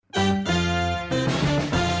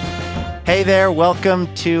Hey there, welcome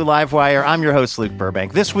to Livewire. I'm your host, Luke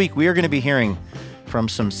Burbank. This week, we are going to be hearing from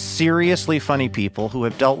some seriously funny people who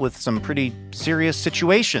have dealt with some pretty serious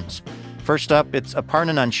situations. First up, it's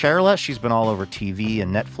Aparna Nancherla. She's been all over TV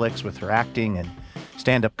and Netflix with her acting and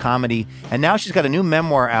stand-up comedy. And now she's got a new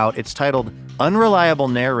memoir out. It's titled Unreliable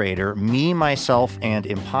Narrator, Me, Myself, and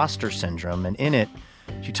Impostor Syndrome. And in it,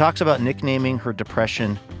 she talks about nicknaming her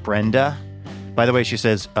depression Brenda. By the way, she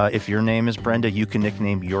says, if your name is Brenda, you can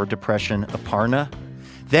nickname your depression Aparna.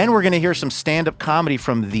 Then we're going to hear some stand-up comedy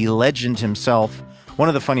from the legend himself, one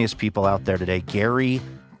of the funniest people out there today, Gary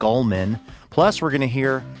Gulman. Plus, we're going to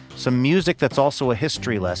hear some music that's also a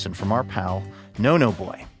history lesson from our pal, No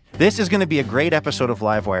Boy. This is going to be a great episode of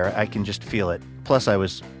Livewire. I can just feel it. Plus, I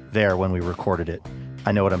was there when we recorded it.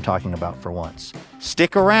 I know what I'm talking about for once.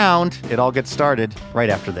 Stick around. It all gets started right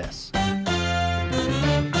after this.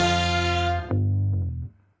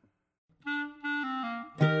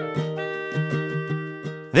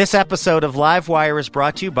 This episode of Livewire is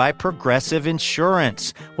brought to you by Progressive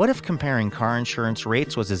Insurance. What if comparing car insurance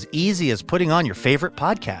rates was as easy as putting on your favorite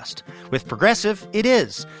podcast? With Progressive, it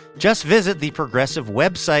is. Just visit the Progressive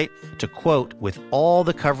website to quote with all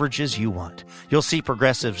the coverages you want. You'll see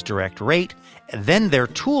Progressive's direct rate, and then their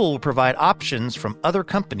tool will provide options from other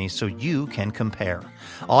companies so you can compare.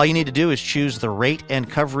 All you need to do is choose the rate and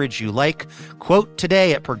coverage you like. Quote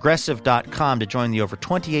today at Progressive.com to join the over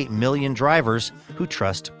 28 million drivers who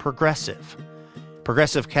trust Progressive.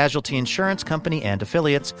 Progressive Casualty Insurance Company and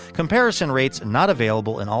affiliates. Comparison rates not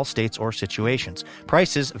available in all states or situations.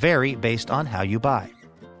 Prices vary based on how you buy.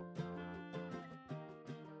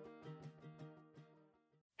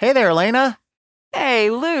 Hey there, Elena. Hey,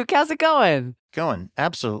 Luke. How's it going? Going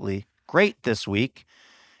absolutely great this week.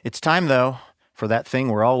 It's time, though, for that thing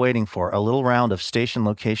we're all waiting for, a little round of station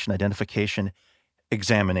location identification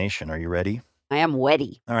examination. Are you ready? I am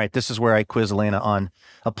ready. All right, this is where I quiz Elena on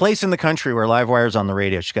a place in the country where Livewire's on the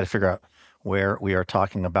radio. She's got to figure out where we are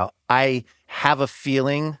talking about. I have a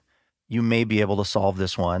feeling you may be able to solve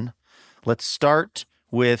this one. Let's start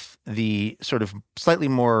with the sort of slightly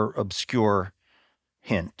more obscure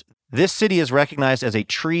hint. This city is recognized as a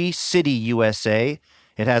Tree City, USA.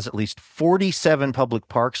 It has at least 47 public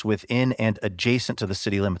parks within and adjacent to the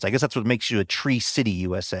city limits. I guess that's what makes you a Tree City,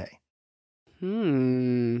 USA.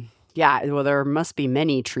 Yeah, well, there must be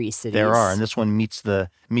many tree cities. There are, and this one meets the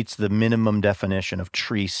minimum definition of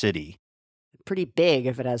Tree City. Pretty big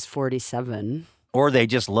if it has 47. Or they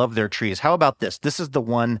just love their trees. How about this? This is the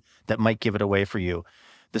one that might give it away for you.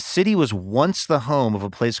 The city was once the home of a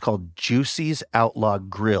place called Juicy's Outlaw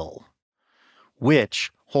Grill, which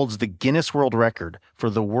holds the Guinness World Record for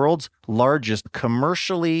the world's largest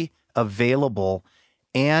commercially available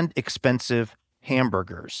and expensive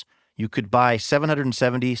hamburgers. You could buy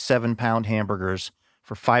 777-pound hamburgers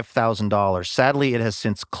for $5,000. Sadly, it has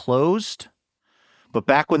since closed. But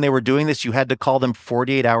back when they were doing this, you had to call them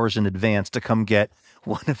 48 hours in advance to come get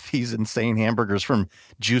one of these insane hamburgers from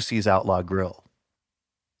Juicy's Outlaw Grill.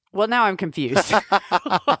 Well, now I'm confused.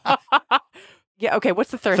 Yeah, okay,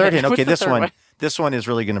 what's the third hint? Okay, this one is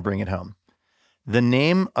really going to bring it home. The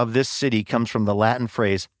name of this city comes from the Latin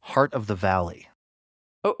phrase, Heart of the Valley.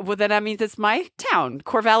 Oh, well, then that means it's my town,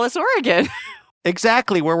 Corvallis, Oregon.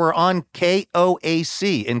 Exactly, where we're on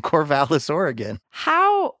KOAC in Corvallis, Oregon.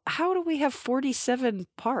 How do we have 47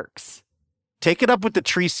 parks? Take it up with the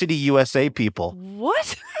Tree City, USA people.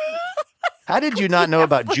 What? How did you not know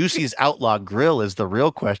about Juicy's Outlaw Grill is the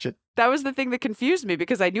real question. That was the thing that confused me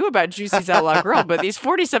because I knew about Juicy's Outlaw Grill, but these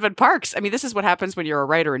 47 parks, I mean, this is what happens when you're a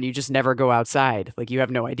writer and you just never go outside. Like, you have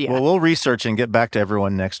no idea. Well, we'll research and get back to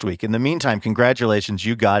everyone next week. In the meantime, congratulations,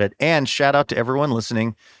 you got it. And shout out to everyone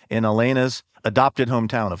listening in Elena's adopted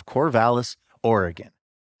hometown of Corvallis, Oregon.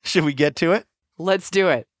 Should we get to it? Let's do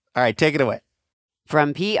it. All right, take it away.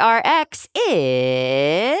 From PRX,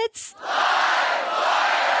 it's...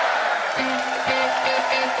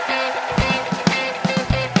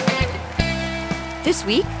 This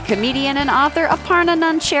week, comedian and author Aparna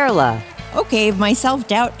Nancherla. Okay, if my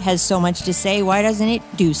self-doubt has so much to say, why doesn't it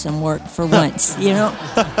do some work for once, you know?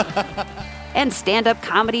 And stand-up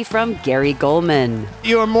comedy from Gary Gulman.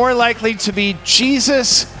 You are more likely to be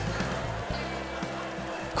Jesus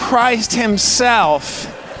Christ himself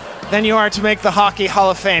than you are to make the Hockey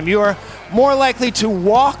Hall of Fame. You are more likely to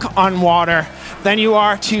walk on water than you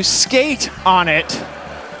are to skate on it.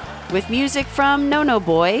 With music from No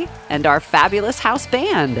Boy and our fabulous house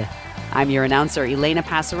band. I'm your announcer, Elena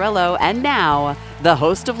Passarello, and now, the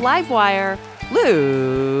host of Livewire,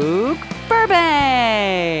 Luke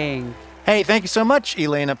Burbank. Hey, thank you so much,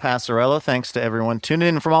 Elena Passarello. Thanks to everyone tuning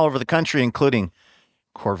in from all over the country, including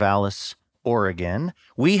Corvallis, Oregon.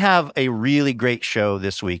 We have a really great show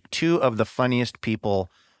this week. Two of the funniest people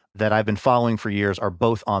that I've been following for years are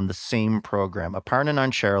both on the same program, Aparna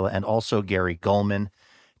Nancherla and also Gary Gulman.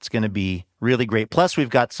 It's going to be really great. Plus, we've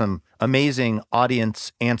got some amazing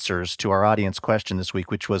audience answers to our audience question this week,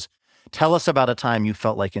 which was, tell us about a time you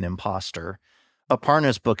felt like an imposter.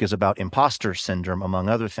 Aparna's book is about imposter syndrome, among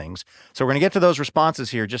other things. So we're going to get to those responses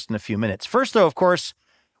here just in a few minutes. First, though, of course,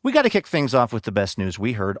 we got to kick things off with the best news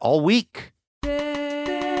we heard all week.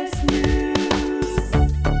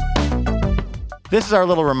 This is our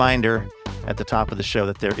little reminder at the top of the show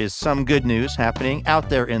that there is some good news happening out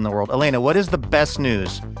there in the world. Elena, what is the best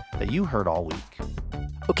news that you heard all week?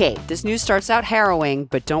 Okay, this news starts out harrowing,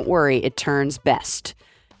 but don't worry, it turns best.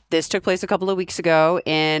 This took place a couple of weeks ago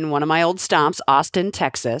in one of my old stomps, Austin,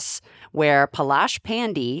 Texas, where Palash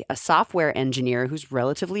Pandey, a software engineer who's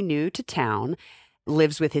relatively new to town,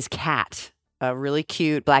 lives with his cat, a really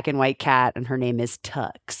cute black and white cat, and her name is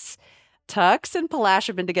Tux. Tux and Palash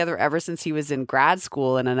have been together ever since he was in grad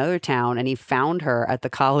school in another town, and he found her at the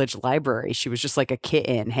college library. She was just like a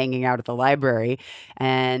kitten hanging out at the library,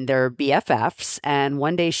 and they're BFFs, and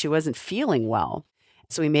one day she wasn't feeling well.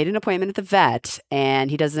 So he made an appointment at the vet,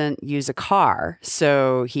 and he doesn't use a car,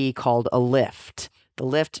 so he called a Lyft. The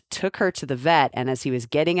Lyft took her to the vet, and as he was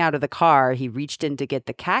getting out of the car, he reached in to get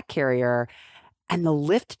the cat carrier, and the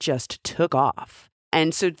Lyft just took off.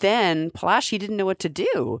 And so then Palash, he didn't know what to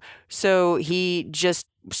do. So he just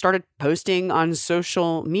started posting on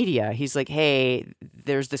social media. He's like, hey,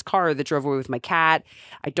 there's this car that drove away with my cat.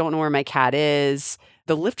 I don't know where my cat is.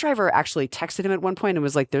 The Lyft driver actually texted him at one point and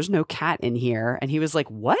was like, there's no cat in here. And he was like,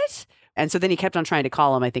 what? And so then he kept on trying to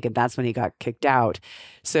call him, I think, and that's when he got kicked out.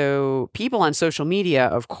 So people on social media,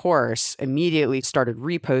 of course, immediately started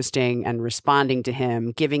reposting and responding to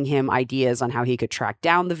him, giving him ideas on how he could track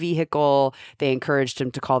down the vehicle. They encouraged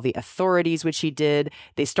him to call the authorities, which he did.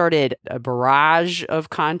 They started a barrage of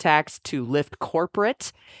contacts to Lyft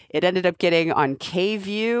corporate. It ended up getting on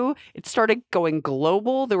K-View. It started going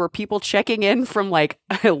global. There were people checking in from like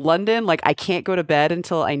London, like, I can't go to bed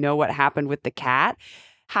until I know what happened with the cat.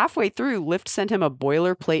 Halfway through, Lyft sent him a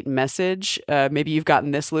boilerplate message. Maybe you've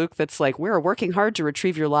gotten this, Luke, that's like, we're working hard to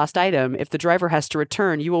retrieve your lost item. If the driver has to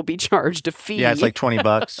return, you will be charged a fee. Yeah, it's like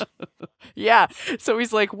 $20. Yeah. So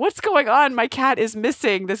he's like, what's going on? My cat is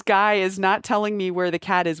missing. This guy is not telling me where the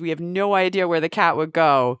cat is. We have no idea where the cat would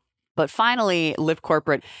go. But finally, Lyft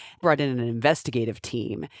Corporate brought in an investigative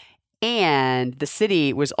team. And the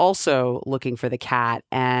city was also looking for the cat.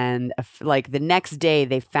 And like the next day,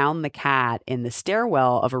 they found the cat in the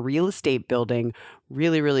stairwell of a real estate building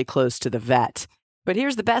really, really close to the vet. But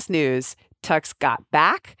here's the best news. Tux got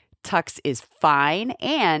back. Tux is fine.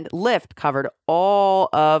 And Lyft covered all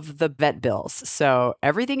of the vet bills. So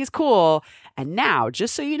everything is cool. And now,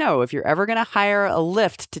 just so you know, if you're ever going to hire a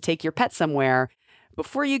Lyft to take your pet somewhere,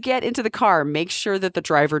 before you get into the car, make sure that the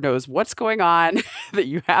driver knows what's going on, that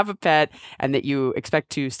you have a pet, and that you expect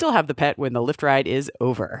to still have the pet when the Lyft ride is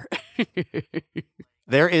over.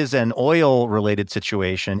 There is an oil-related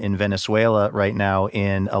situation in Venezuela right now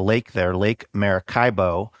in a lake there, Lake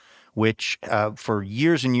Maracaibo, which for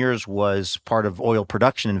years and years was part of oil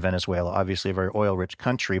production in Venezuela, obviously a very oil-rich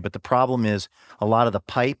country. But the problem is a lot of the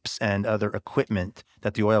pipes and other equipment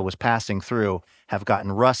that the oil was passing through have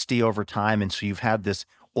gotten rusty over time. And so you've had this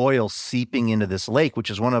oil seeping into this lake, which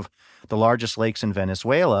is one of the largest lakes in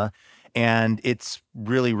Venezuela. And it's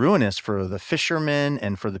really ruinous for the fishermen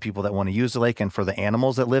and for the people that want to use the lake and for the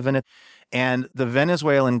animals that live in it. And the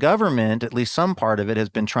Venezuelan government, at least some part of it, has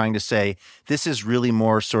been trying to say this is really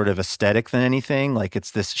more sort of aesthetic than anything. Like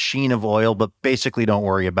it's this sheen of oil, but basically don't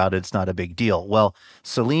worry about it. It's not a big deal. Well,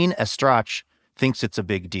 Celine Estrach thinks it's a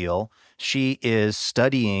big deal. She is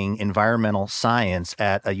studying environmental science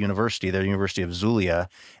at a university, the University of Zulia,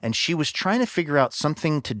 and she was trying to figure out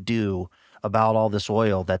something to do about all this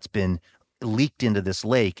oil that's been leaked into this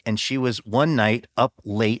lake. And she was one night up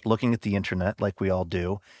late looking at the internet like we all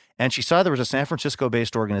do. And she saw there was a San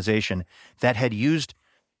Francisco-based organization that had used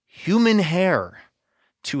human hair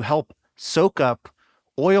to help soak up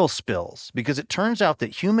oil spills, because it turns out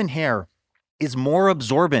that human hair is more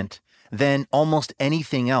absorbent than almost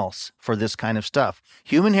anything else for this kind of stuff.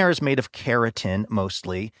 Human hair is made of keratin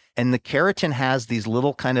mostly, and the keratin has these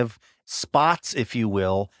little kind of spots, if you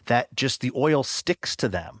will, that just the oil sticks to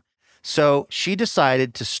them. So she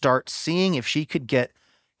decided to start seeing if she could get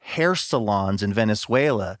hair salons in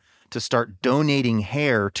Venezuela to start donating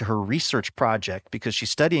hair to her research project, because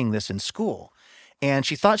she's studying this in school. And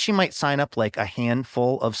she thought she might sign up like a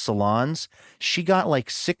handful of salons. She got like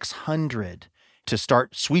 600 to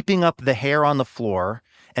start sweeping up the hair on the floor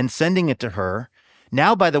and sending it to her.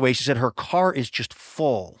 Now, by the way, she said her car is just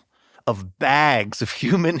full of bags of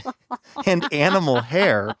human and animal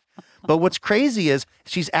hair. But what's crazy is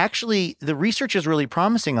the research is really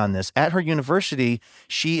promising on this. At her university,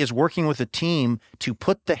 she is working with a team to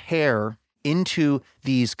put the hair into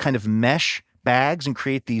these kind of mesh bags and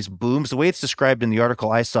create these booms. The way it's described in the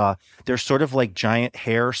article I saw, they're sort of like giant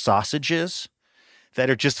hair sausages that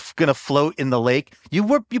are just going to float in the lake. You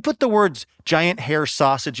put the words giant hair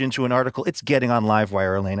sausage into an article, it's getting on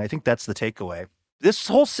Livewire, Elaine. I think that's the takeaway. This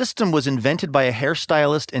whole system was invented by a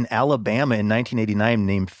hairstylist in Alabama in 1989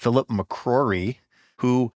 named Philip McCrory,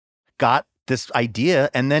 who got this idea,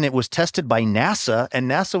 and then it was tested by NASA, and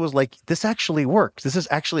NASA was like, this actually works. This is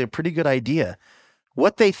actually a pretty good idea.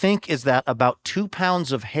 What they think is that about 2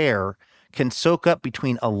 pounds of hair can soak up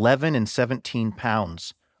between 11 and 17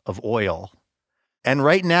 pounds of oil. And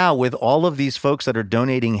right now, with all of these folks that are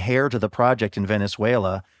donating hair to the project in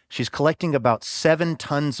Venezuela, she's collecting about 7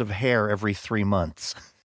 tons of hair every 3 months.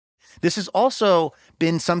 This has also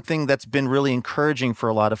been something that's been really encouraging for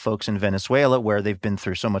a lot of folks in Venezuela, where they've been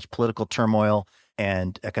through so much political turmoil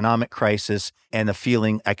and economic crisis and the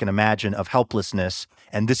feeling, I can imagine, of helplessness.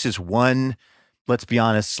 And this is one, let's be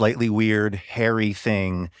honest, slightly weird, hairy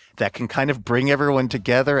thing that can kind of bring everyone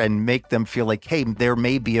together and make them feel like, hey, there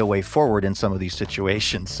may be a way forward in some of these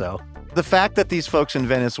situations. So the fact that these folks in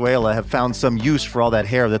Venezuela have found some use for all that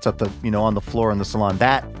hair that's at the, on the floor in the salon,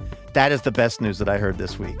 that is the best news that I heard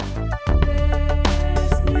this week.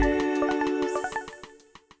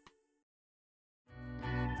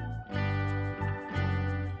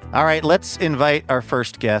 All right, let's invite our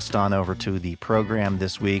first guest on over to the program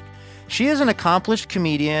this week. She is an accomplished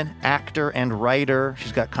comedian, actor, and writer.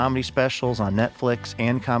 She's got comedy specials on Netflix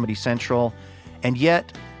and Comedy Central. And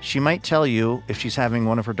yet, she might tell you, if she's having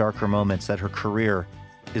one of her darker moments, that her career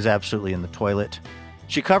is absolutely in the toilet.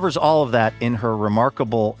 She covers all of that in her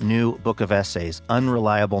remarkable new book of essays,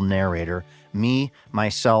 Unreliable Narrator, Me,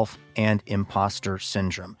 Myself, and Impostor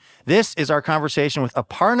Syndrome. This is our conversation with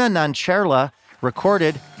Aparna Nancherla,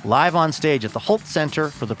 recorded live on stage at the Holt Center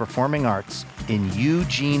for the Performing Arts in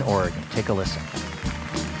Eugene, Oregon. Take a listen.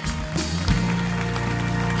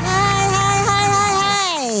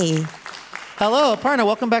 Hi. Hello, Aparna.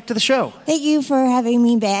 Welcome back to the show. Thank you for having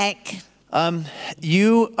me back.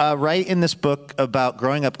 You write in this book about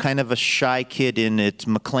growing up kind of a shy kid in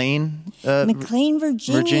McLean,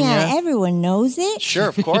 Virginia. Everyone knows it. Sure,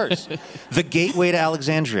 of course. The gateway to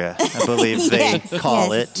Alexandria, I believe they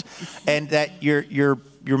call it. And that your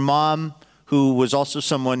mom, who was also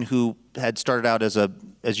someone who had started out as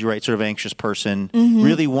you write, sort of anxious person,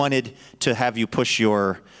 really wanted to have you push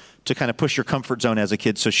your comfort zone as a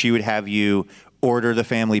kid, so she would have you order the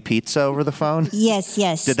family pizza over the phone? Yes.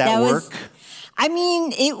 Did that work?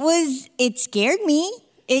 It scared me.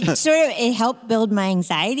 It helped build my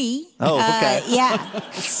anxiety. Oh, okay. Yeah.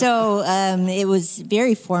 So it was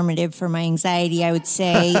very formative for my anxiety, I would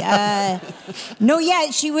say.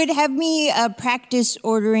 She would have me practice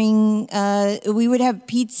ordering. We would have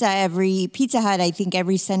Pizza Hut, I think,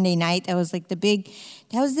 every Sunday night. That was the big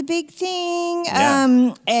thing.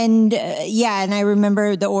 Yeah. And I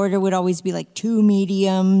remember the order would always be 2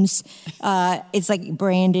 mediums. It's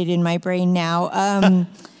branded in my brain now.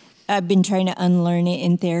 I've been trying to unlearn it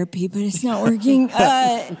in therapy, but it's not working. It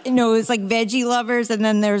was veggie lovers, and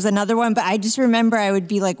then there was another one. But I just remember I would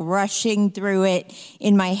be rushing through it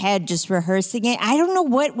in my head, just rehearsing it. I don't know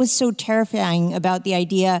what was so terrifying about the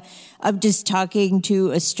idea of just talking to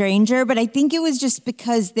a stranger, but I think it was just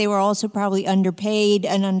because they were also probably underpaid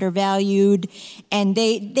and undervalued, and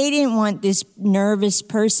they didn't want this nervous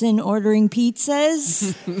person ordering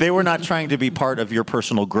pizzas. They were not trying to be part of your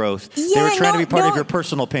personal growth. They were trying to be part of your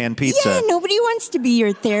personal pan pizza. Yeah, nobody wants to be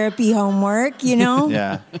your therapy homework,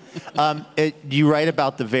 Yeah. You write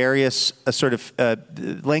about the various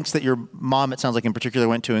lengths that your mom, it sounds like in particular,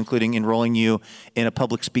 went to, including enrolling you in a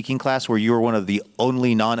public speaking class where you were one of the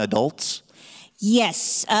only non-adults.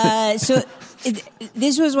 Yes.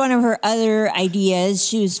 This was one of her other ideas.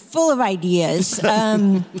 She was full of ideas.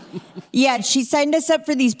 She signed us up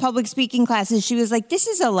for these public speaking classes. She was like, this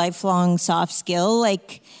is a lifelong soft skill.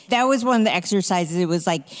 That was one of the exercises. It was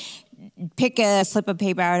pick a slip of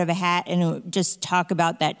paper out of a hat and just talk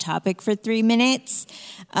about that topic for 3 minutes.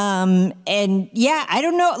 I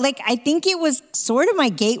don't know. I think it was sort of my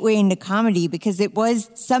gateway into comedy, because it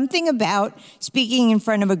was something about speaking in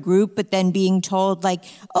front of a group, but then being told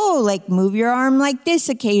move your arm like this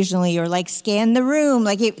occasionally, or scan the room.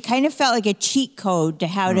 It kind of felt like a cheat code to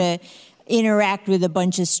how to interact with a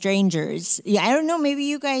bunch of strangers. Yeah, I don't know. Maybe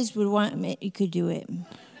you guys you could do it.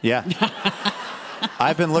 Yeah.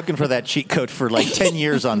 I've been looking for that cheat code for like 10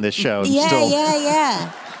 years on this show.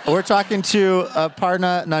 Yeah. We're talking to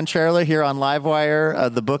Aparna Nancherla here on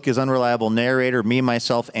Livewire. The book is Unreliable Narrator, Me,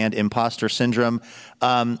 Myself, and Impostor Syndrome.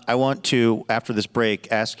 I want to, after this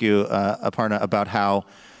break, ask you, Aparna, about how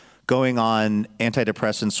going on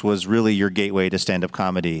antidepressants was really your gateway to stand-up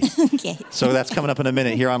comedy. Okay. So that's coming up in a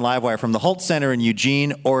minute here on Livewire from the Holt Center in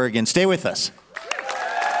Eugene, Oregon. Stay with us.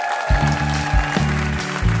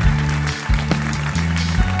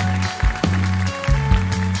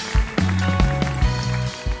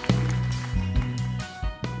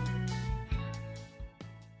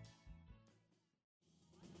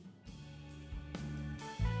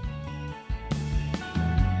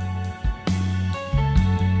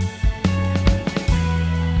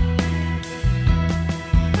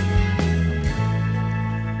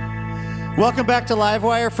 Welcome back to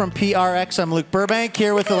Livewire from PRX. I'm Luke Burbank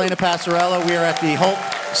here with Elena Passarello. We are at the Holt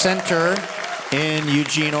Center in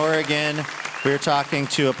Eugene, Oregon. We are talking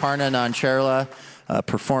to Aparna Nancherla, a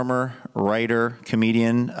performer, writer,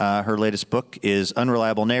 comedian. Her latest book is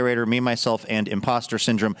Unreliable Narrator, Me, Myself, and Impostor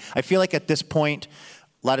Syndrome. I feel like at this point,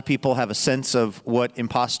 a lot of people have a sense of what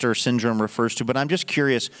imposter syndrome refers to, but I'm just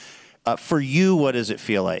curious, for you, what does it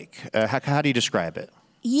feel like? How do you describe it?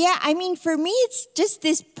 Yeah, I mean, for me, it's just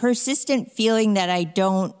this persistent feeling that I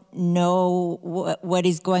don't know what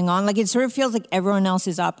is going on. Like, it sort of feels like everyone else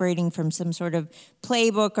is operating from some sort of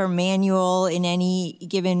playbook or manual in any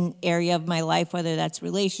given area of my life, whether that's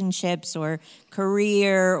relationships or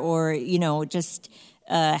career or, just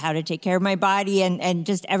how to take care of my body. And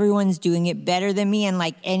just everyone's doing it better than me. And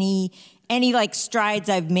like any like strides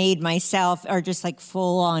I've made myself are just like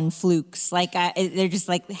full on flukes. Like they're just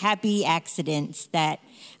like happy accidents that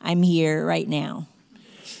I'm here right now.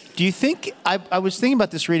 Do you think, I was thinking about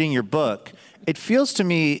this reading your book, it feels to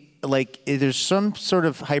me like there's some sort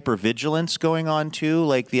of hypervigilance going on too,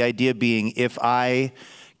 like the idea being if I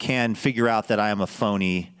can figure out that I am a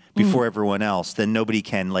phony before everyone else, then nobody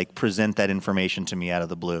can like present that information to me out of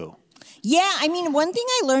the blue. Yeah, I mean, one thing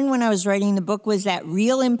I learned when I was writing the book was that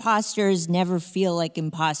real imposters never feel like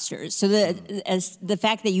imposters. So the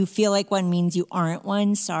fact that you feel like one means you aren't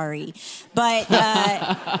one, sorry. But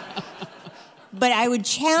but I would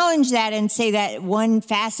challenge that and say that one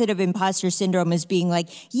facet of imposter syndrome is being like,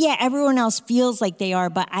 yeah, everyone else feels like they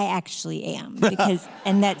are, but I actually am.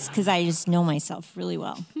 And that's because I just know myself really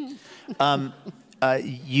well.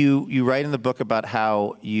 You write in the book about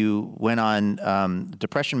how you went on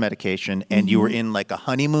depression medication and you were in like a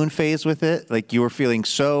honeymoon phase with it. Like you were feeling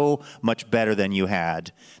so much better than you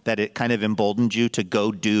had that it kind of emboldened you to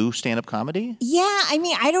go do stand-up comedy? Yeah, I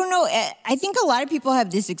mean, I don't know. I think a lot of people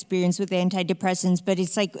have this experience with antidepressants, but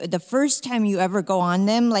it's like the first time you ever go on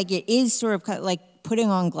them, like it is sort of like putting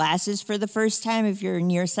on glasses for the first time if you're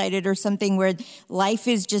nearsighted or something, where life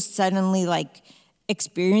is just suddenly like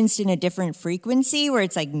experienced in a different frequency, where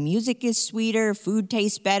it's like music is sweeter, food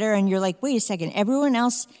tastes better, and you're like, wait a second, everyone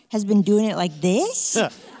else has been doing it like this?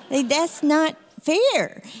 Like, that's not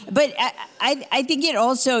fair. But I think it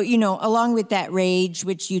also, along with that rage,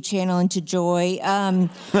 which you channel into joy, I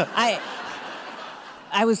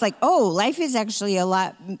was like, oh, life is actually a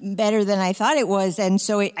lot better than I thought it was. And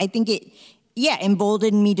so I think it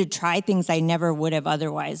emboldened me to try things I never would have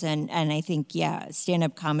otherwise. And I think,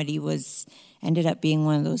 stand-up comedy ended up being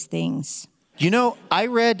one of those things. I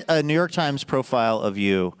read a New York Times profile of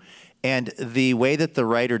you, and the way that the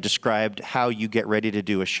writer described how you get ready to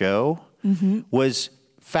do a show was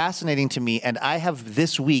fascinating to me, and I have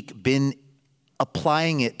this week been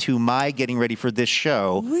applying it to my getting ready for this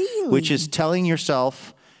show, which is telling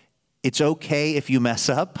yourself it's okay if you mess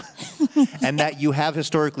up and that you have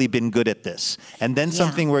historically been good at this. And then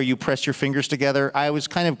something where you press your fingers together. I was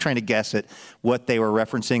kind of trying to guess at what they were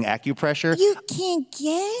referencing, acupressure. You can't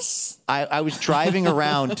guess? I was driving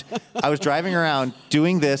around.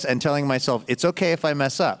 Doing this and telling myself, it's okay if I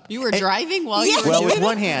mess up. You were driving while you were Well, doing with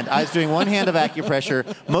one hand. I was doing one hand of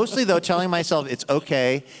acupressure, mostly, though, telling myself it's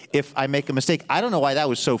okay if I make a mistake. I don't know why that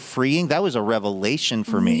was so freeing. That was a revelation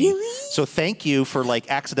for me. Really? So thank you for,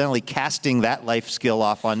 accidentally casting that life skill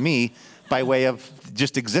off on me by way of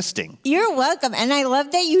just existing. You're welcome. And I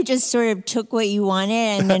love that you just sort of took what you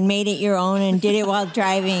wanted and then made it your own and did it while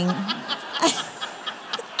driving.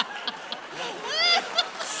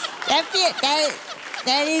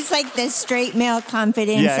 That is like the straight male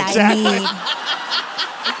confidence I need.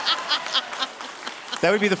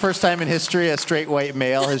 That would be the first time in history a straight white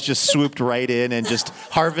male has just swooped right in and just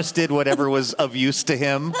harvested whatever was of use to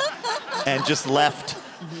him and just left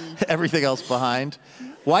everything else behind.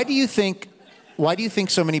 Why do you think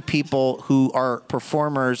so many people who are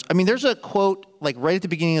performers, I mean, there's a quote, right at the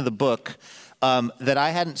beginning of the book, that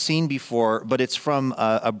I hadn't seen before, but it's from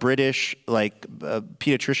a British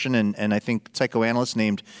pediatrician and I think psychoanalyst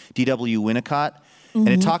named D.W. Winnicott, and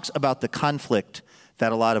it talks about the conflict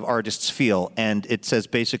that a lot of artists feel, and it says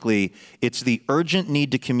basically it's the urgent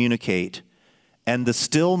need to communicate and the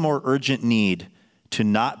still more urgent need to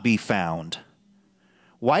not be found.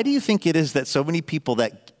 Why do you think it is that so many people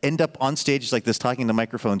that end up on stages like this talking to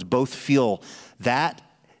microphones both feel that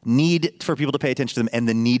need for people to pay attention to them and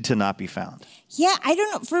the need to not be found? Yeah, I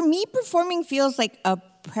don't know. For me, performing feels like a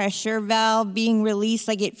pressure valve being released.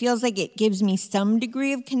 Like it feels like it gives me some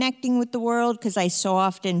degree of connecting with the world because I so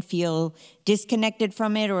often feel disconnected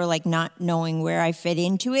from it or like not knowing where I fit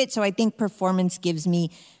into it. So I think performance gives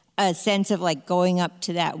me a sense of like going up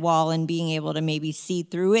to that wall and being able to maybe see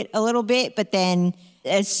through it a little bit. But then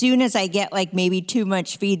as soon as I get like maybe too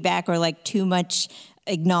much feedback or like too much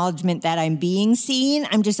acknowledgement that I'm being seen,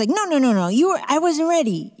 I'm just like, no, I wasn't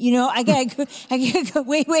ready. I gotta go,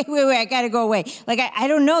 wait, I gotta go away. Like, I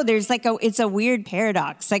don't know. There's like it's a weird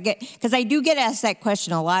paradox. Like, cause I do get asked that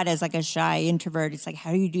question a lot as like a shy introvert. It's like,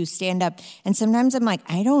 how do you do stand up? And sometimes I'm like,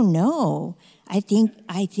 I don't know. I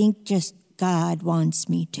think just God wants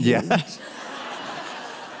me to. Yeah. That's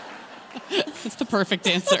the perfect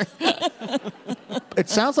answer. It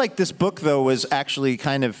sounds like this book, though, was actually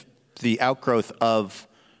kind of the outgrowth of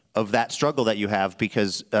that struggle that you have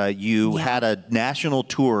because you had a national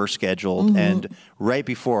tour scheduled and right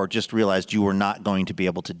before just realized you were not going to be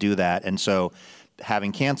able to do that. And so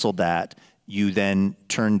having canceled that, you then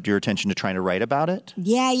turned your attention to trying to write about it?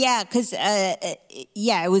 Yeah, because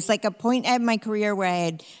it was like a point at my career where I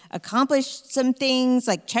had accomplished some things,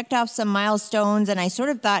 like checked off some milestones, and I sort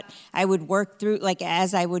of thought I would work through, like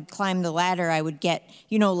as I would climb the ladder, I would get,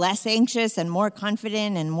 less anxious and more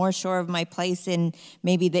confident and more sure of my place in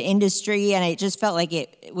maybe the industry, and I just felt like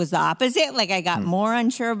it was the opposite. Like I got more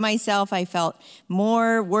unsure of myself. I felt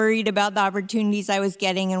more worried about the opportunities I was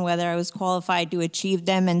getting and whether I was qualified to achieve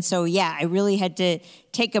them, and so, I really had to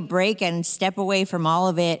take a break and step away from all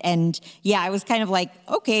of it. And I was kind of like,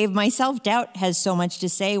 okay, if my self-doubt has so much to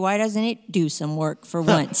say, why doesn't it do some work for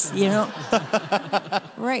once,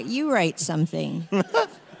 Right, you write something.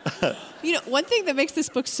 One thing that makes this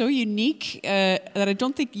book so unique that I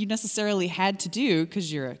don't think you necessarily had to do,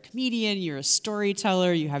 because you're a comedian, you're a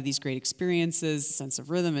storyteller, you have these great experiences, sense of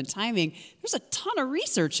rhythm and timing. There's a ton of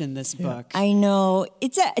research in this book. I know.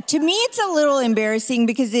 To me, it's a little embarrassing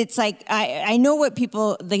because it's like, I know what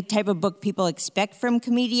the type of book people expect from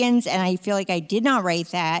comedians, and I feel like I did not write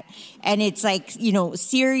that. And it's like,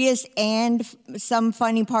 serious and some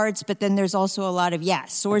funny parts, but then there's also a lot of,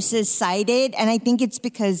 sources cited. And I think it's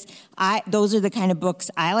because those are the kind of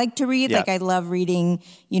books I like to read. Yeah. Like I love reading,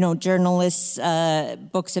 journalists'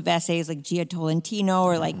 books of essays like Gia Tolentino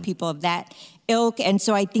or like people of that ilk. And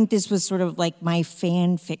so I think this was sort of like my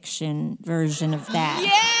fan fiction version of that.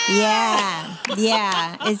 Yeah.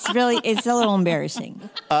 It's a little embarrassing.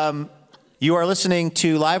 You are listening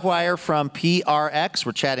to Livewire from PRX.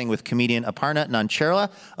 We're chatting with comedian Aparna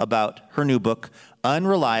Nancherla about her new book,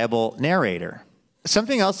 Unreliable Narrator.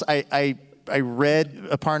 Something else I read,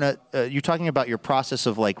 Aparna, you're talking about your process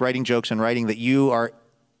of like writing jokes and writing, that you are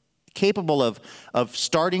capable of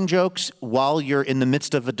starting jokes while you're in the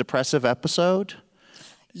midst of a depressive episode.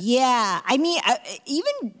 Yeah. I mean,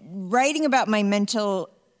 even writing about my mental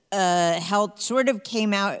health sort of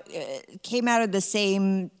came out of the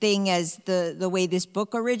same thing as the way this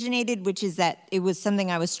book originated, which is that it was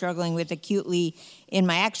something I was struggling with acutely in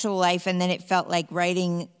my actual life, and then it felt like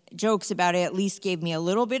writing jokes about it at least gave me a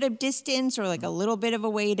little bit of distance or like a little bit of a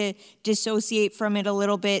way to dissociate from it a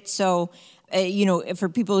little bit. So, for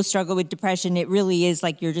people who struggle with depression, it really is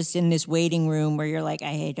like you're just in this waiting room where you're like,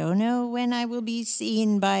 I don't know when I will be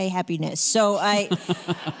seen by happiness. So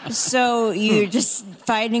you're just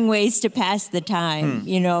finding ways to pass the time,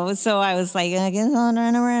 So I was like, I guess I'll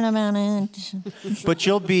run around about it. But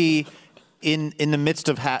you'll be in the midst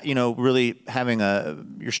of really having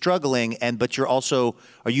you're struggling, but are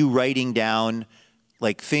you writing down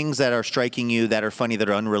like things that are striking you that are funny that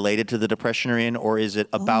are unrelated to the depression you're in, or is it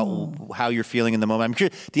about how you're feeling in the moment? I'm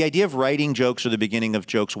curious, the idea of writing jokes or the beginning of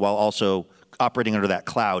jokes while also operating under that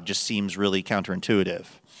cloud just seems really counterintuitive.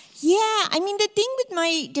 Yeah, I mean, the thing with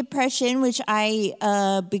my depression, which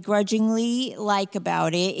I begrudgingly like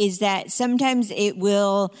about it, is that sometimes it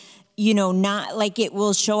will, not like it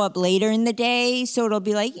will show up later in the day. So it'll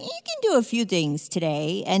be like, you can do a few things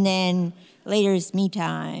today, and then later is me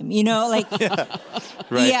time, like,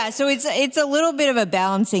 Right. Yeah. So it's a little bit of a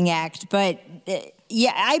balancing act, but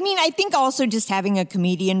I mean, I think also just having a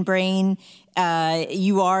comedian brain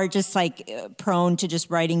you are just like prone to just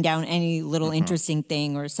writing down any little interesting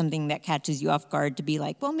thing or something that catches you off guard to be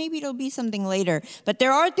like, well, maybe it'll be something later. But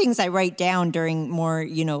there are things I write down during more,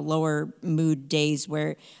 lower mood days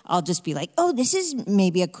where I'll just be like, oh, this is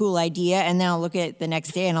maybe a cool idea. And then I'll look at it the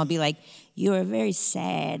next day and I'll be like, you were very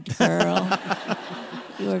sad, girl.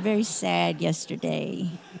 You were very sad yesterday.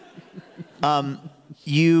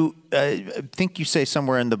 You think you say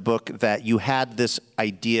somewhere in the book that you had this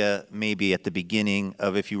idea maybe at the beginning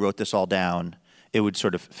of if you wrote this all down, it would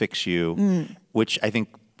sort of fix you, which I think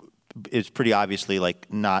is pretty obviously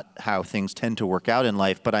like not how things tend to work out in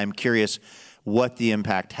life. But I'm curious what the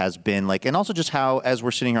impact has been like, and also just how, as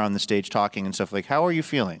we're sitting here on the stage talking and stuff, like how are you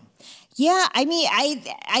feeling? Yeah, I mean,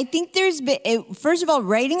 I think first of all,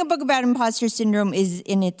 writing a book about imposter syndrome is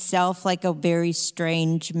in itself like a very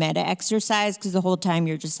strange meta exercise because the whole time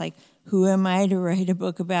you're just like, who am I to write a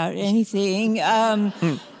book about anything?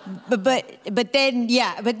 But then,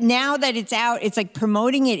 but now that it's out, it's like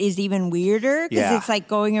promoting it is even weirder because it's like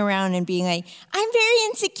going around and being like, I'm very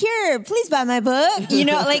insecure. Please buy my book.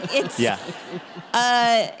 Like it's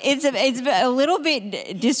it's a little bit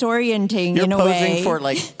disorienting in a way. You're posing for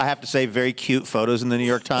like, I have to say, very cute photos in the New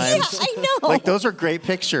York Times. Yeah, I know. Like those are great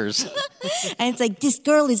pictures. And it's like, this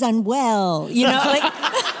girl is unwell. Like.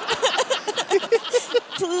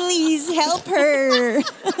 Please help her.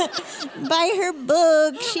 Buy her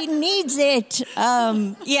book. She needs it.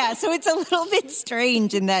 So it's a little bit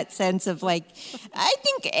strange in that sense of like,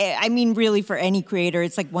 I mean, really for any creator,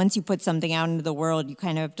 it's like once you put something out into the world, you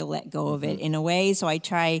kind of have to let go of it in a way. So I've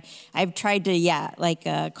tried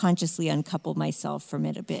to, consciously uncouple myself from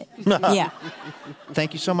it a bit. Yeah.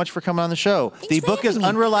 Thank you so much for coming on the show. Thanks the for book is having me.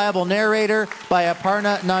 Unreliable Narrator by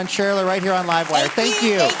Aparna Nancherla right here on Livewire. Thank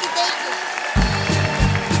you. Thank you.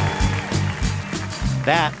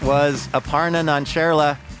 That was Aparna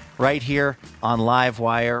Nancherla right here on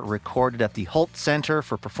Livewire, recorded at the Holt Center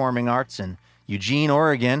for Performing Arts in Eugene,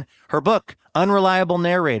 Oregon. Her book, Unreliable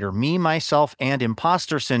Narrator, Me, Myself, and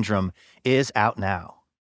Imposter Syndrome, is out now.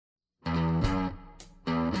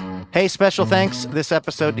 Hey, special thanks this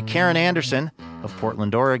episode to Karen Anderson of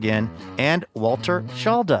Portland, Oregon, and Walter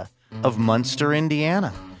Schalda of Munster,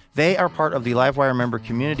 Indiana. They are part of the Livewire member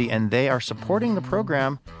community, and they are supporting the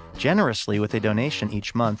program generously with a donation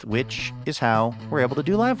each month, which is how we're able to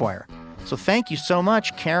do Livewire. So thank you so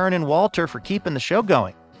much, Karen and Walter, for keeping the show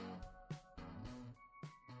going.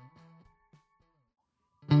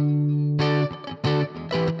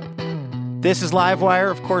 This is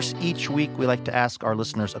Livewire. Of course, each week we like to ask our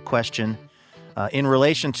listeners a question. In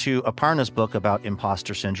relation to Aparna's book about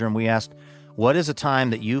imposter syndrome, we asked, what is a time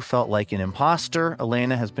that you felt like an imposter?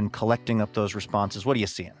 Elena has been collecting up those responses. What are you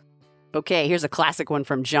seeing? Okay, here's a classic one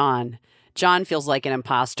from John. John feels like an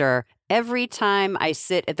imposter every time I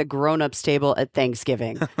sit at the grown-ups table at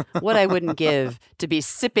Thanksgiving. What I wouldn't give to be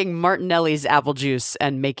sipping Martinelli's apple juice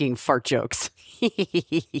and making fart jokes.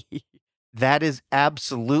 That is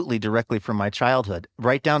absolutely directly from my childhood,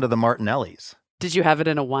 right down to the Martinellis. Did you have it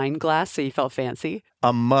in a wine glass so you felt fancy?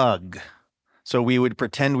 A mug. So we would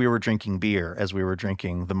pretend we were drinking beer as we were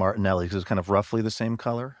drinking the Martinellis. It was kind of roughly the same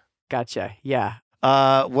color. Gotcha, yeah.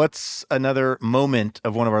 What's another moment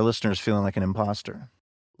of one of our listeners feeling like an imposter?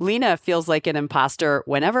 Lena feels like an imposter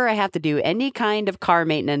whenever I have to do any kind of car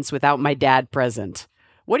maintenance without my dad present.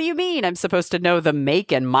 What do you mean I'm supposed to know the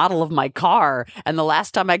make and model of my car and the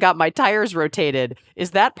last time I got my tires rotated?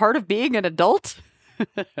 Is that part of being an adult?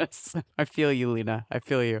 I feel you, Lena. I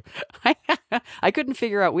feel you. I couldn't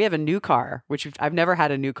figure out, we have a new car, which I've never had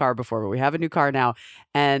a new car before, but we have a new car now.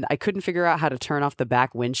 And I couldn't figure out how to turn off the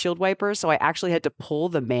back windshield wipers. So I actually had to pull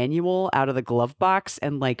the manual out of the glove box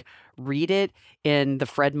and like read it in the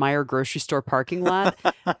Fred Meyer grocery store parking lot.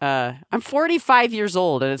 I'm 45 years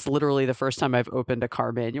old and it's literally the first time I've opened a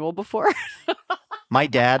car manual before. My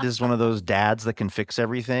dad is one of those dads that can fix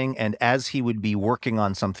everything. And as he would be working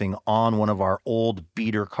on something on one of our old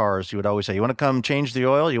beater cars, he would always say, you want to come change the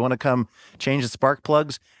oil? You want to come change the spark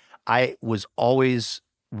plugs? I was always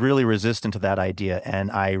really resistant to that idea, and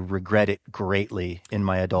I regret it greatly in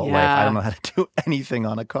my adult life. I don't know how to do anything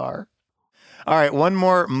on a car. All right, one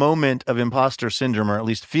more moment of imposter syndrome, or at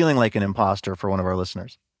least feeling like an imposter for one of our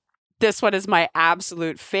listeners. This one is my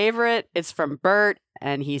absolute favorite. It's from Bert,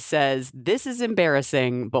 and he says, this is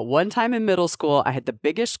embarrassing, but one time in middle school, I had the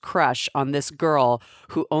biggest crush on this girl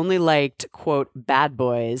who only liked, quote, bad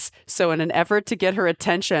boys. So in an effort to get her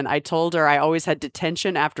attention, I told her I always had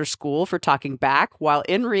detention after school for talking back, while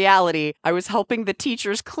in reality, I was helping the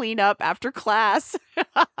teachers clean up after class.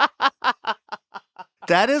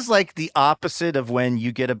 That is like the opposite of when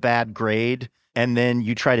you get a bad grade and then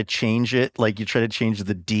you try to change it, like you try to change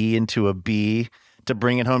the D into a B to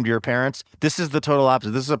bring it home to your parents. This is the total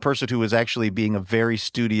opposite. This is a person who was actually being a very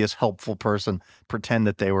studious, helpful person, pretend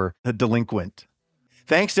that they were a delinquent.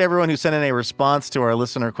 Thanks to everyone who sent in a response to our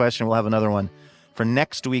listener question. We'll have another one for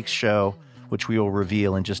next week's show, which we will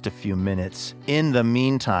reveal in just a few minutes. In the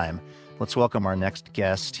meantime, let's welcome our next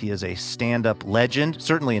guest. He is a stand-up legend,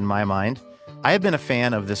 certainly in my mind. I have been a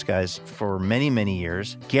fan of this guy's for many, many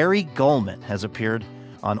years. Gary Gulman has appeared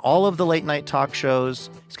on all of the late-night talk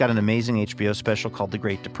shows. He's got an amazing HBO special called The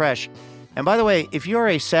Great Depression. And by the way, if you're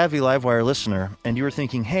a savvy Livewire listener and you were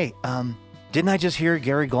thinking, hey, didn't I just hear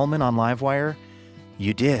Gary Gulman on Livewire?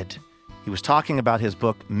 You did. He was talking about his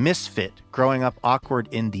book, Misfit, Growing Up Awkward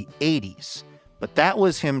in the 80s. But that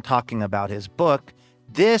was him talking about his book.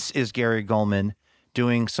 This is Gary Gulman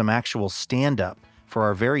doing some actual stand-up for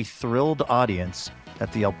our very thrilled audience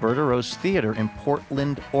at the Alberta Rose Theater in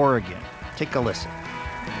Portland, Oregon. Take a listen.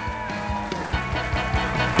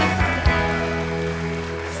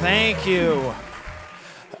 Thank you.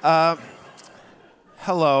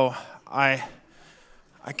 Hello. I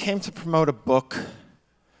came to promote a book,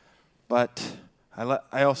 but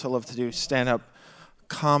I also love to do stand-up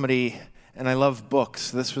comedy, and I love books.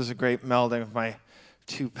 This was a great melding of my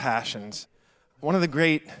two passions. One of the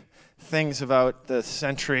great things about the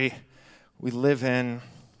century we live in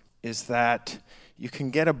is that you can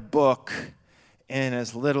get a book in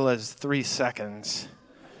as little as 3 seconds.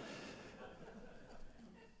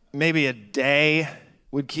 Maybe a day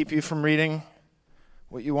would keep you from reading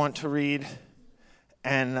what you want to read.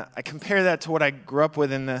 And I compare that to what I grew up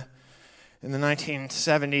with in the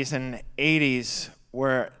 1970s and 80s,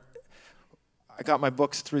 where I got my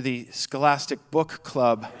books through the Scholastic Book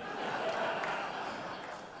Club,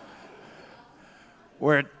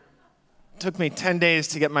 where it took me 10 days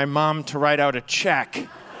to get my mom to write out a check.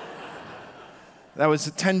 That was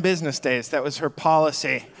 10 business days. That was her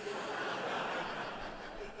policy.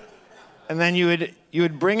 And then you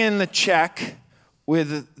would bring in the check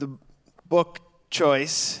with the book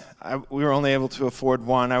choice. We were only able to afford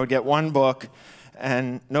one. I would get one book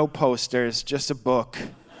and no posters, just a book.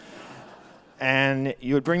 And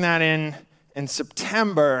you would bring that in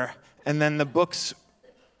September, and then the books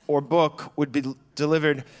or book would be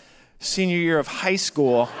delivered senior year of high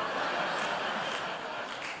school.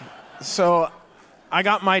 So I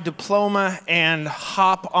got my diploma and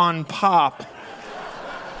Hop on Pop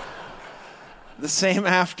the same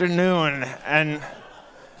afternoon, and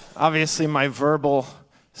obviously my verbal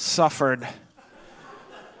suffered.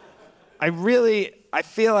 I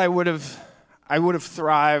feel I would have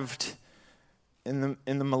thrived in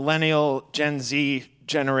the millennial Gen Z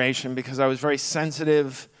generation because I was very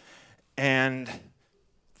sensitive and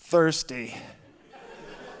thirsty.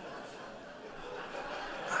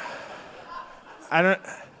 The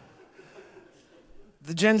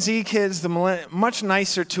Gen Z kids, much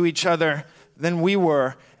nicer to each other than we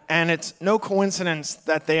were, and it's no coincidence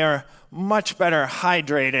that they are much better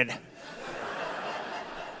hydrated.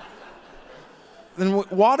 Then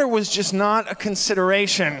water was just not a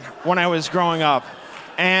consideration when I was growing up.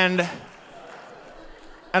 And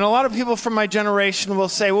a lot of people from my generation will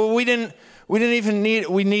say, well, we didn't even need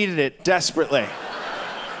it. We needed it desperately.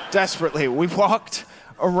 Desperately. We walked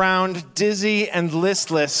around dizzy and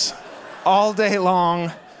listless all day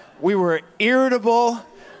long. We were irritable,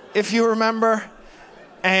 if you remember.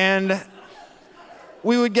 And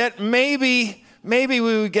we would get maybe we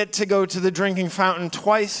would get to go to the drinking fountain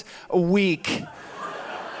twice a week.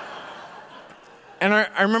 And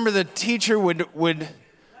I remember the teacher would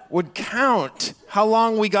count how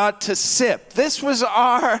long we got to sip. This was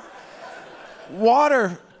our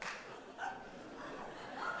water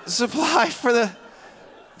supply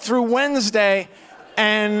through Wednesday,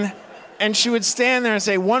 and she would stand there and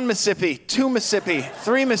say 1 Mississippi, 2 Mississippi,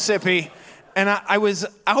 3 Mississippi, and I was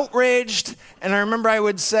outraged. And I remember I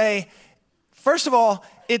would say, first of all,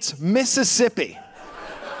 it's Mississippi.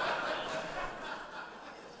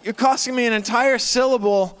 You're costing me an entire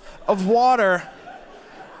syllable of water.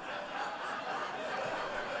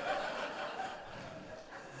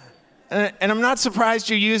 And I'm not surprised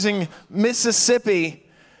you're using Mississippi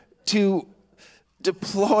to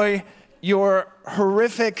deploy your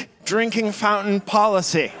horrific drinking fountain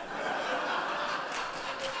policy.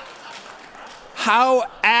 How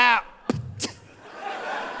apt.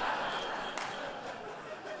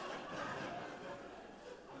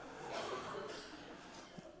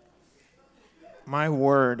 My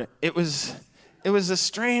word, it was a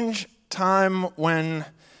strange time when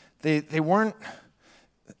they weren't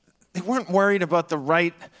worried about the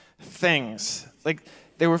right things. Like,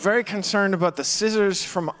 they were very concerned about the scissors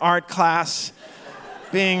from art class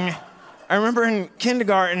being... I remember in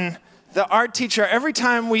kindergarten, the art teacher, every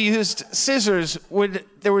time we used scissors,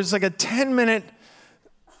 there was like a 10-minute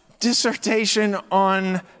dissertation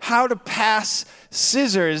on how to pass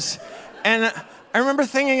scissors. And I remember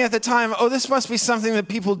thinking at the time, oh, this must be something that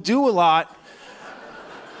people do a lot.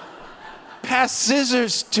 Pass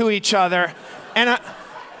scissors to each other. And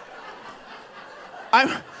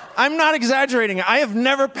I'm not exaggerating. I have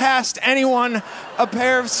never passed anyone a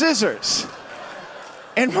pair of scissors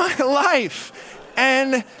in my life.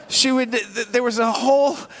 And there was a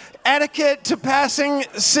whole etiquette to passing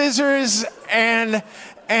scissors, and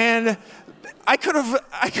I could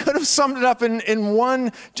have summed it up in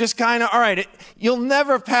one just kind of, all right, you'll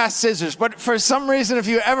never pass scissors, but for some reason, if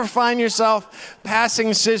you ever find yourself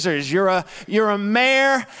passing scissors, you're a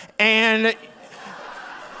mayor, and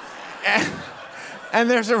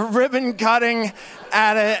there's a ribbon cutting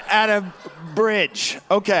at a bridge.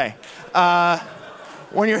 Okay,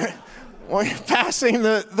 when you're passing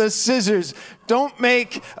the scissors, don't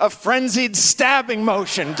make a frenzied stabbing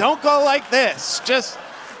motion. Don't go like this. Just...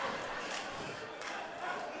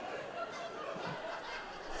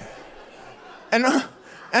 And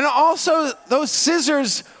also, those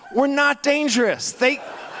scissors were not dangerous. You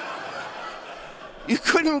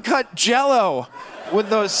couldn't cut Jell-O with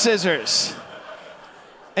those scissors.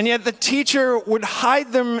 And yet the teacher would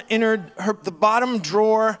hide them in the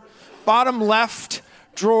bottom left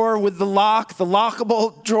drawer with the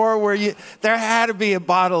lockable drawer where there had to be a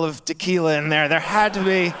bottle of tequila in there. There had to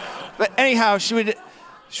be. But anyhow, she would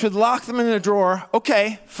lock them in the drawer.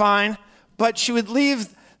 Okay, fine. But she would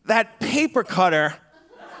leave that paper cutter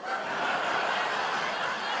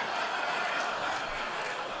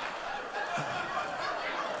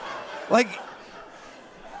like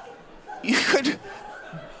you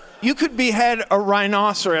could behead a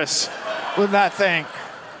rhinoceros with that thing.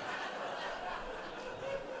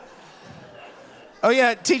 Oh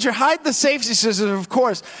yeah, teacher, hide the safety scissors, of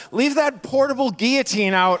course. Leave that portable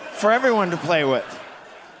guillotine out for everyone to play with.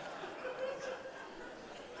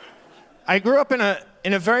 I grew up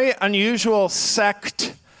in a very unusual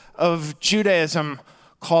sect of Judaism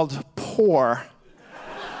called poor.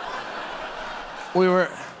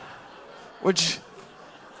 Which,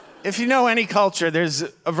 if you know any culture, there's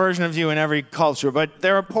a version of you in every culture, but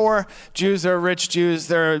there are poor Jews, there are rich Jews,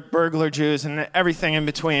 there are burglar Jews, and everything in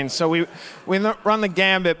between. So we run the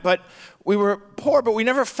gambit, but we were poor, but we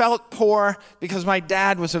never felt poor because my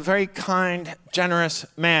dad was a very kind, generous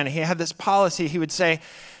man. He had this policy. He would say,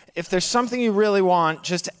 if there's something you really want,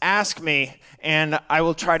 just ask me, and I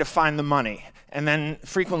will try to find the money. And then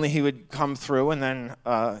frequently he would come through, and then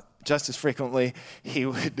just as frequently he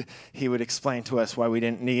would explain to us why we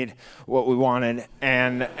didn't need what we wanted.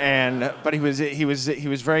 But he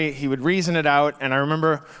would reason it out. And I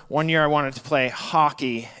remember one year I wanted to play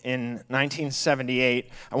hockey in 1978.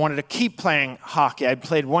 I wanted to keep playing hockey. I'd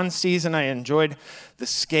played one season. I enjoyed the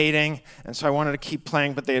skating, and so I wanted to keep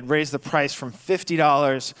playing, but they had raised the price from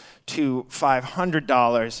 $50 to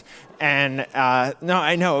 $500, and no,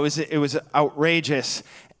 I know it was outrageous,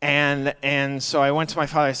 and so I went to my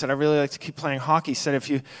father. I said, I really like to keep playing hockey. He said, if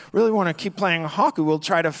you really want to keep playing hockey, we'll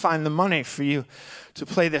try to find the money for you to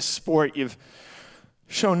play this sport you've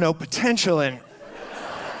shown no potential in.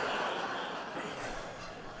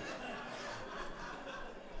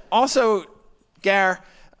 Also, Gar,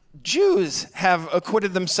 Jews have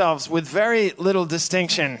acquitted themselves with very little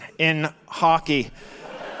distinction in hockey.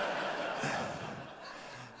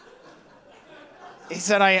 He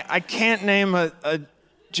said, I can't name a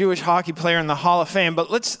Jewish hockey player in the Hall of Fame,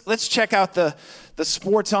 but let's check out the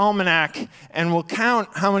sports almanac, and we'll count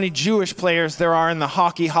how many Jewish players there are in the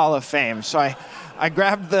Hockey Hall of Fame. So I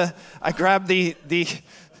grabbed the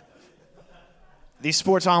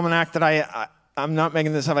sports almanac that I'm not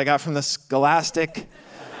making this up, I got from the Scholastic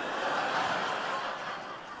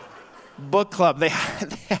Book Club. They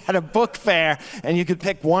had a book fair, and you could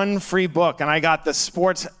pick one free book, and I got the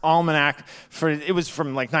sports almanac it was from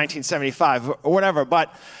like 1975 or whatever,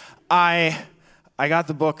 but I got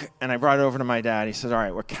the book and I brought it over to my dad. He said, all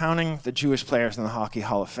right, we're counting the Jewish players in the Hockey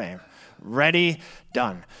Hall of Fame. Ready,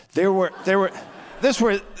 done. This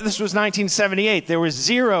was 1978. There were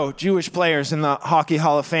 0 Jewish players in the Hockey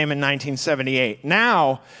Hall of Fame in 1978.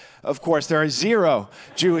 Now, of course, there are 0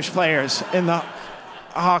 Jewish players in the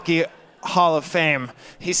Hockey Hall of Fame.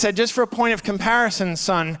 He said, just for a point of comparison,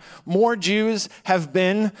 son, more Jews have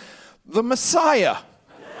been the Messiah.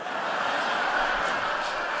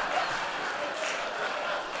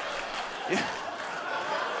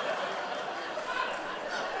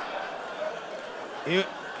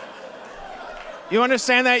 You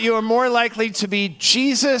understand that? You are more likely to be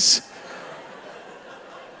Jesus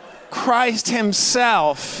Christ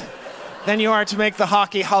himself than you are to make the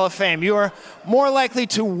Hockey Hall of Fame. You are more likely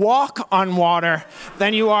to walk on water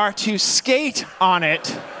than you are to skate on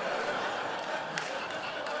it.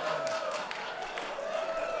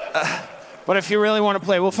 But if you really want to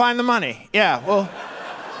play, we'll find the money. Yeah,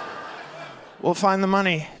 we'll find the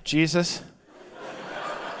money, Jesus.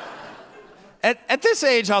 At this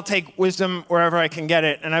age, I'll take wisdom wherever I can get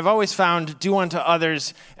it. And I've always found do unto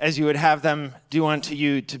others as you would have them do unto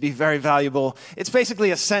you to be very valuable. It's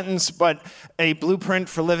basically a sentence, but a blueprint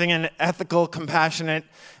for living an ethical, compassionate,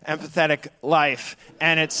 empathetic life.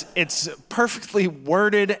 And it's perfectly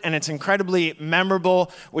worded and it's incredibly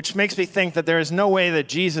memorable, which makes me think that there is no way that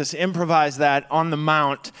Jesus improvised that on the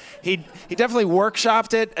Mount. He definitely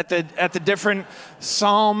workshopped it at the different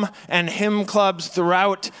psalm and hymn clubs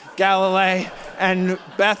throughout Galilee and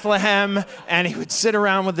Bethlehem, and he would sit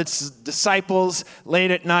around with his disciples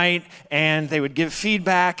late at night, and they would give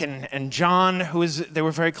feedback, and John, they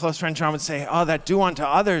were very close friends, John would say, oh, that do unto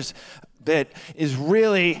others bit is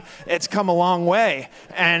really, it's come a long way.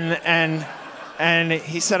 And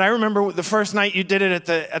he said, I remember the first night you did it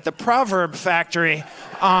at the Proverb Factory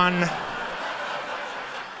on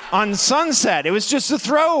Sunset. It was just a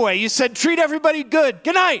throwaway. You said, treat everybody good.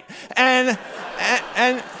 Good night. And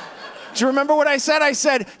do you remember what I said? I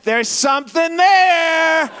said, there's something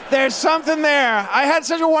there. There's something there. I had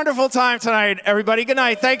such a wonderful time tonight, everybody. Good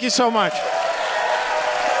night. Thank you so much.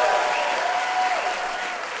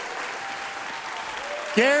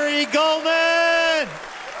 Gary Gulman,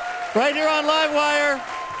 right here on Livewire.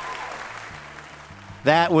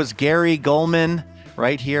 That was Gary Gulman,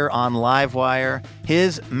 right here on Livewire.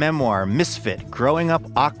 His memoir, Misfit, Growing Up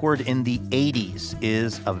Awkward in the 80s,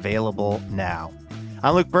 is available now.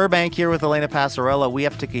 I'm Luke Burbank here with Elena Passarello. We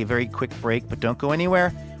have to take a very quick break, but don't go anywhere.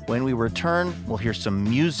 When we return, we'll hear some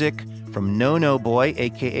music from No Boy,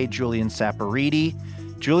 a.k.a. Julian Sapariti.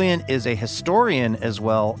 Julian is a historian as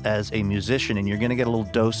well as a musician, and you're going to get a little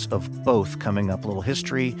dose of both coming up, a little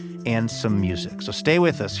history and some music. So stay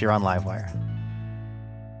with us here on Livewire.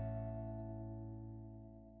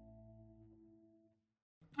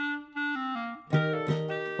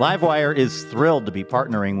 Livewire is thrilled to be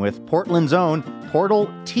partnering with Portland's own Portal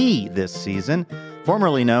Tea this season.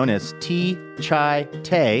 Formerly known as Tea Chai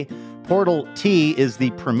Tay, Portal Tea is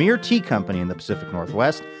the premier tea company in the Pacific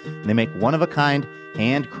Northwest. They make one-of-a-kind,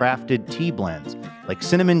 handcrafted tea blends like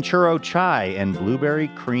cinnamon churro chai and blueberry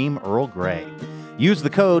cream Earl Grey. Use the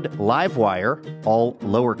code LIVEWIRE, all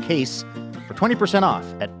lowercase, for 20% off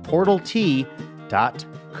at portaltea.co.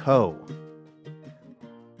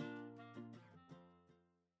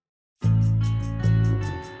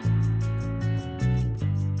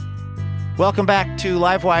 Welcome back to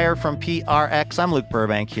Livewire from PRX. I'm Luke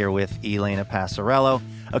Burbank here with Elena Passarello.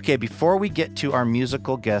 Okay, before we get to our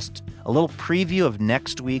musical guest, a little preview of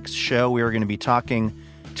next week's show. We are going to be talking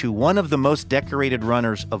to one of the most decorated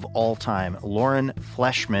runners of all time, Lauren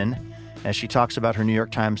Fleshman, as she talks about her New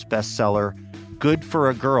York Times bestseller, Good for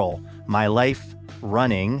a Girl, My Life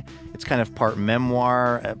Running. It's kind of part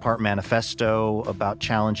memoir, part manifesto about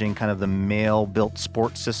challenging kind of the male-built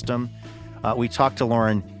sports system. We talked to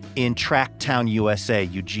Lauren in Tracktown, USA,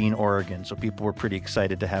 Eugene, Oregon. So people were pretty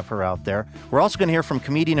excited to have her out there. We're also going to hear from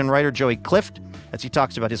comedian and writer Joey Clift as he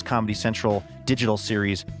talks about his Comedy Central digital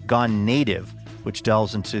series, Gone Native, which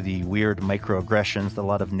delves into the weird microaggressions that a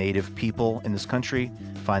lot of Native people in this country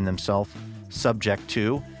find themselves subject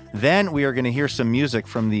to. Then we are going to hear some music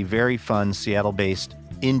from the very fun Seattle-based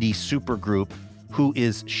indie supergroup, Who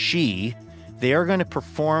Is She? They are going to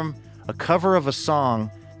perform a cover of a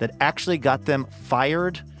song that actually got them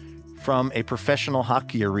fired from a professional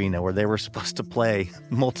hockey arena where they were supposed to play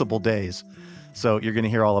multiple days. So you're going to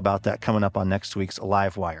hear all about that coming up on next week's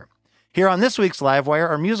Livewire. Here on this week's Livewire,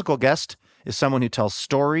 our musical guest is someone who tells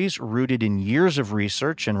stories rooted in years of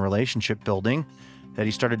research and relationship building that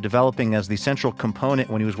he started developing as the central component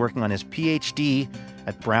when he was working on his PhD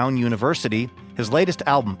at Brown University. His latest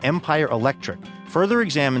album, Empire Electric, further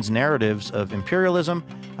examines narratives of imperialism,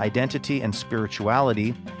 identity, and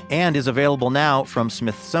spirituality, and is available now from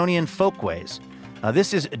Smithsonian Folkways.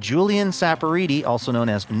 This is Julian Sapariti, also known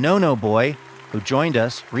as No Boy, who joined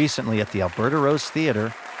us recently at the Alberta Rose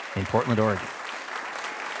Theater in Portland, Oregon.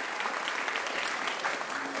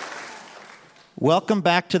 Welcome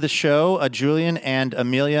back to the show, Julian and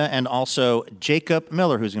Amelia, and also Jacob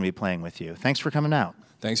Miller, who's going to be playing with you. Thanks for coming out.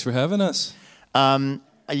 Thanks for having us.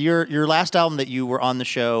 Your last album that you were on the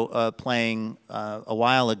show playing a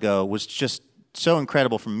while ago was just so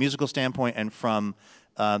incredible from a musical standpoint and from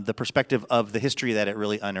the perspective of the history that it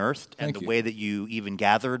really unearthed and the way that you even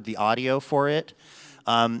gathered the audio for it.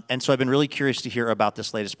 And so I've been really curious to hear about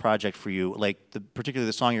this latest project for you, like particularly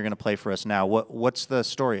the song you're going to play for us now. What's the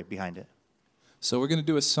story behind it? So we're going to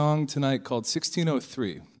do a song tonight called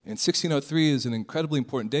 1603. And 1603 is an incredibly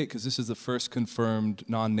important date because this is the first confirmed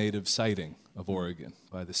non-native sighting of Oregon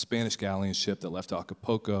by the Spanish galleon ship that left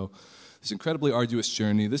Acapulco. This incredibly arduous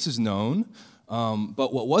journey. This is known,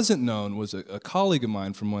 but what wasn't known was a colleague of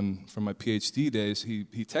mine from my PhD days.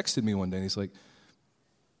 He texted me one day and he's like,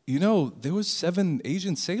 you know, there was 7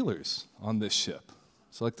 Asian sailors on this ship.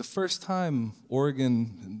 So like the first time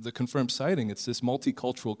Oregon, the confirmed sighting, it's this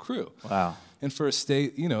multicultural crew. Wow. And for a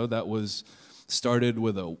state, you know, that was started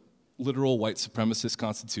with a literal white supremacist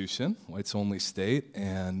constitution, whites only state,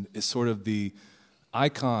 and is sort of the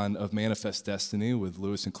icon of manifest destiny with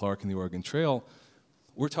Lewis and Clark and the Oregon Trail.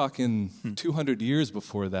 We're talking 200 years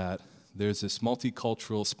before that. There's this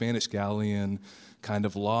multicultural Spanish galleon kind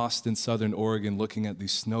of lost in southern Oregon looking at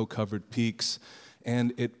these snow-covered peaks,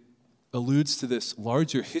 and it alludes to this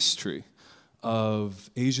larger history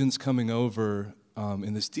of Asians coming over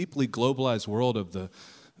in this deeply globalized world of the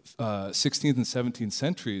 16th and 17th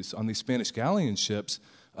centuries on these Spanish galleon ships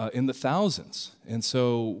in the thousands. And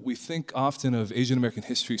so we think often of Asian American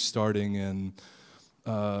history starting in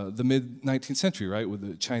the mid-19th century, right, with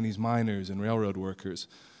the Chinese miners and railroad workers.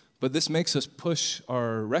 But this makes us push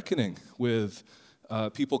our reckoning with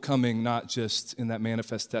people coming not just in that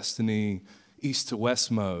manifest destiny east to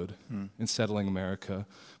west mode in settling America,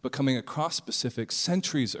 but coming across Pacific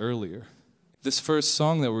centuries earlier. This first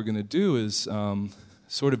song that we're going to do is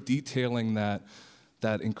sort of detailing that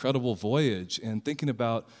incredible voyage and thinking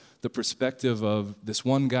about the perspective of this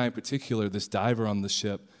one guy in particular, this diver on the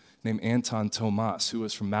ship named Anton Tomas, who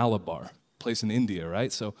was from Malabar, place in India,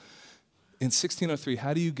 right? So in 1603,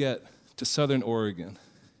 how do you get to southern Oregon?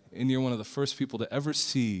 And you're one of the first people to ever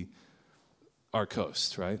see our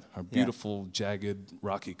coast, right? Our beautiful, jagged,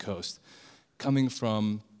 rocky coast. Coming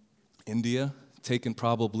from India, taken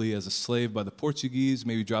probably as a slave by the Portuguese,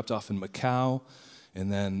 maybe dropped off in Macau,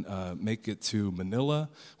 and then make it to Manila,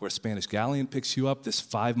 where a Spanish galleon picks you up, this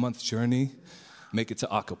 5-month journey, make it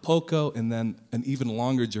to Acapulco, and then an even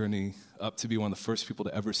longer journey up to be one of the first people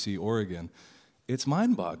to ever see Oregon. It's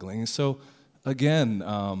mind-boggling. And so, again,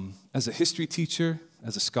 as a history teacher,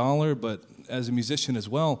 as a scholar, but as a musician as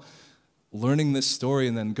well, learning this story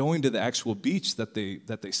and then going to the actual beach that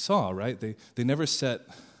they saw, right? They never set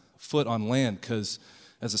foot on land because,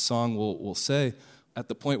 as a song will say, at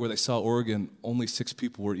the point where they saw Oregon, only 6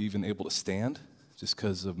 people were even able to stand just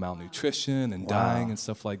because of malnutrition and dying and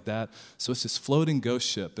stuff like that. So it's this floating ghost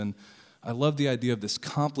ship. And I love the idea of this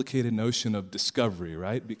complicated notion of discovery,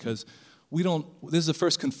 right? Because this is the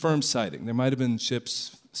first confirmed sighting. There might have been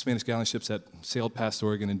ships, Spanish galleon ships that sailed past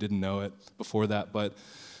Oregon and didn't know it before that, but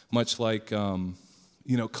much like,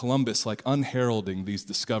 Columbus, like unheralding these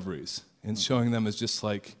discoveries and showing them as just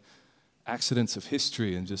like accidents of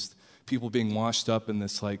history and just people being washed up in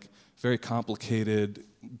this like very complicated,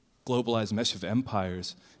 globalized mesh of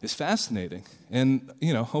empires is fascinating. And,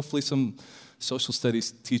 hopefully some social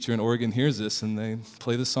studies teacher in Oregon hears this and they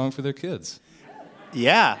play this song for their kids.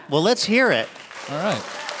 Yeah, well, let's hear it. All right.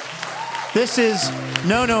 This is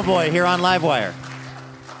No Boy here on Livewire.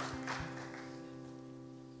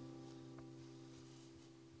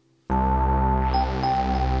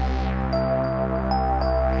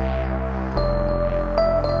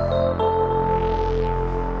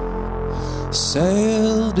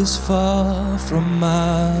 Sailed as far from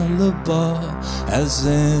Malabar as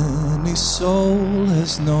any soul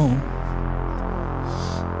has known.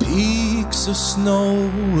 Peaks of snow,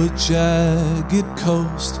 a jagged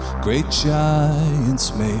coast, great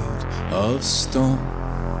giants made of stone.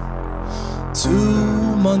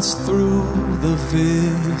 2 months through the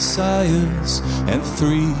Visayas and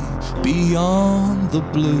 3 beyond the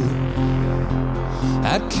blue.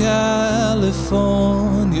 At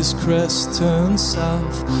California's crest turned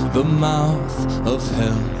south, the mouth of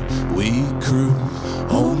hell we crew,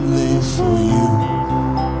 only for you,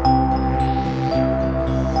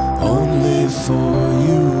 only for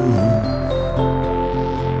you.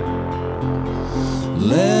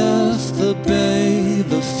 Left the bay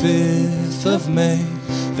the 5th of May,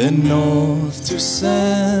 then north to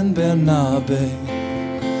San Bernabe.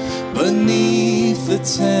 Beneath the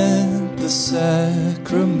tent, the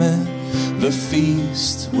sacrament, the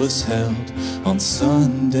feast was held on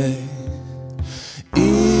Sunday.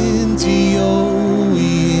 Indio,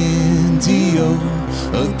 Indio,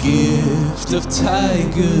 a gift of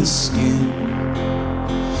tiger skin.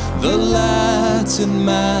 The Latin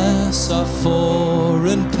Mass, our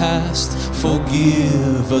foreign past,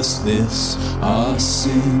 forgive us this, our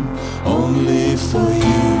sin, only for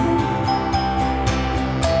you.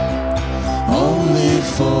 Only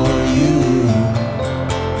for you.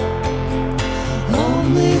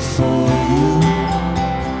 Only for you.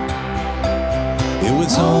 It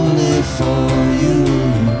was only for you.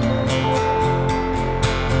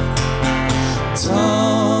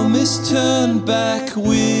 Thomas turned back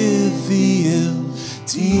with the ill.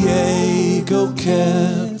 Diego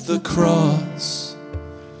kept the cross.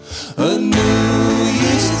 A New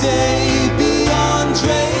Year's Day beyond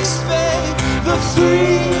Drake's Bay, the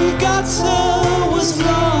fregatter was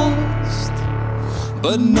lost.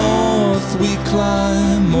 But north we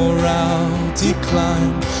climb, morale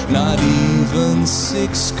declined, not even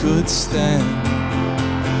 6 could stand.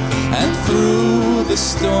 And through the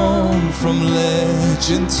storm, from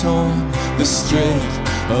legend torn, the Strait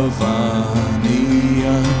of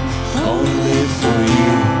Anian, only for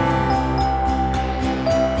you.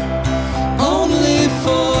 Only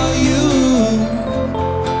for you.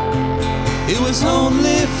 It was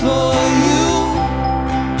only for you.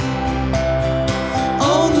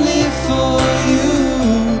 Only for you.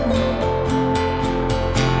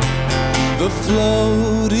 The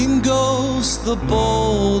floating ghost, the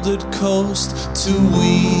bouldered coast, too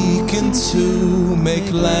weakened to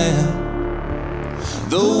make land.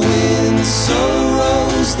 The wind so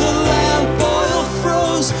rose, the lamp oil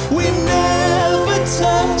froze, we never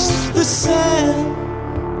touched the sand.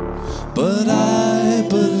 But I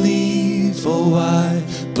believe, oh I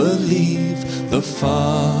believe, the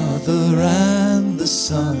Father and the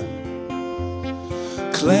Son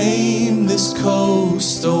claim this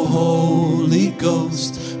coast, O Holy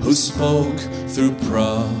Ghost, who spoke through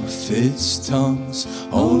prophets' tongues,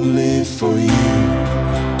 only for you.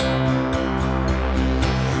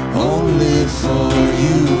 Only for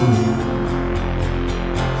you.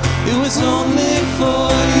 It was only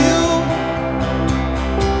for you.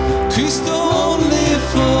 Cristo, only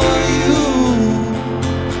for you.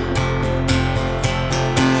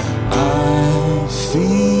 I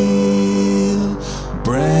feel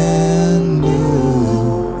brand new.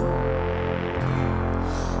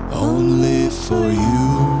 Only for you.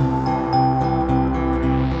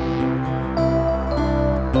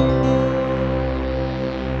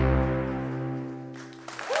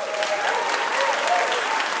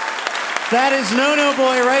 That is No No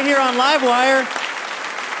Boy right here on Livewire.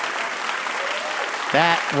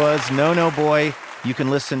 That was No No Boy. You can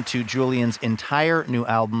listen to Julian's entire new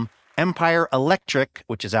album, Empire Electric,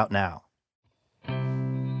 which is out now.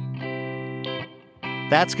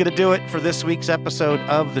 That's going to do it for this week's episode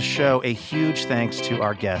of the show. A huge thanks to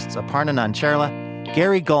our guests, Aparna Nancherla,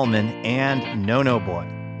 Gary Gulman, and No No Boy.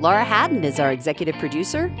 Laura Haddon is our executive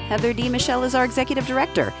producer. Heather D. Michelle is our executive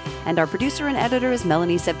director. And our producer and editor is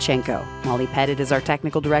Melanie Sevchenko. Molly Pettit is our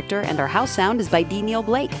technical director. And our house sound is by D. Neil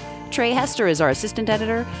Blake. Trey Hester is our assistant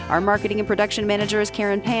editor. Our marketing and production manager is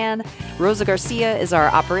Karen Pan. Rosa Garcia is our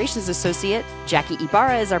operations associate. Jackie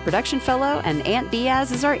Ibarra is our production fellow. And Aunt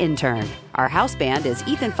Diaz is our intern. Our house band is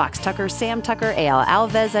Ethan Fox Tucker, Sam Tucker, A.L.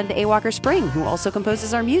 Alves, and A. Walker Spring, who also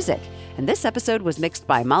composes our music. And this episode was mixed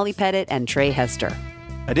by Molly Pettit and Trey Hester.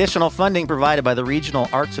 Additional funding provided by the Regional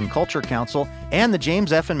Arts and Culture Council and the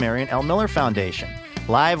James F. and Marion L. Miller Foundation.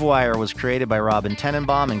 Livewire was created by Robin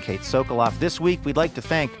Tenenbaum and Kate Sokoloff. This week, we'd like to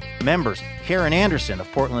thank members Karen Anderson of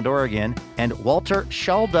Portland, Oregon, and Walter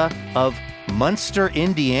Schalda of Munster,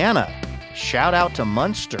 Indiana. Shout out to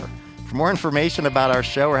Munster. For more information about our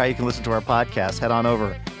show or how you can listen to our podcast, head on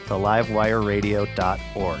over to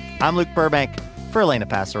livewireradio.org. I'm Luke Burbank for Elena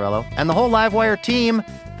Passarello and the whole Livewire team.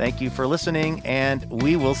 Thank you for listening, and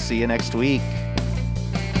we will see you next week.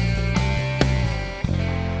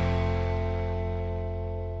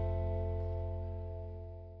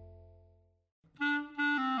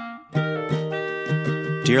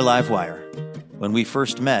 Dear Livewire, when we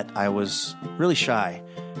first met, I was really shy.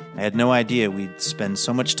 I had no idea we'd spend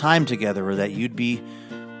so much time together or that you'd be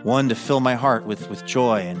one to fill my heart with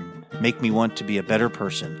joy and make me want to be a better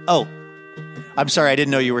person. Oh, I'm sorry, I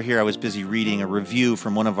didn't know you were here. I was busy reading a review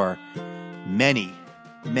from one of our many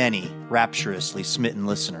rapturously smitten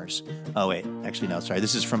listeners. Oh, wait. Actually, no, sorry.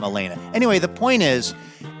 This is from Elena. Anyway, the point is,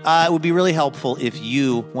 it would be really helpful if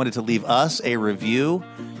you wanted to leave us a review.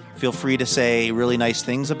 Feel free to say really nice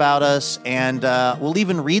things about us, and we'll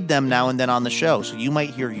even read them now and then on the show. So you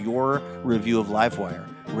might hear your review of Livewire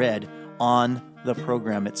read on the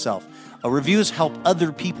program itself. Reviews help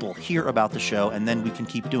other people hear about the show, and then we can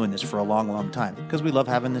keep doing this for a long, long time because we love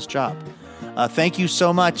having this job. Thank you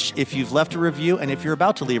so much if you've left a review, and if you're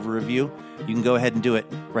about to leave a review, you can go ahead and do it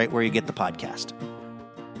right where you get the podcast.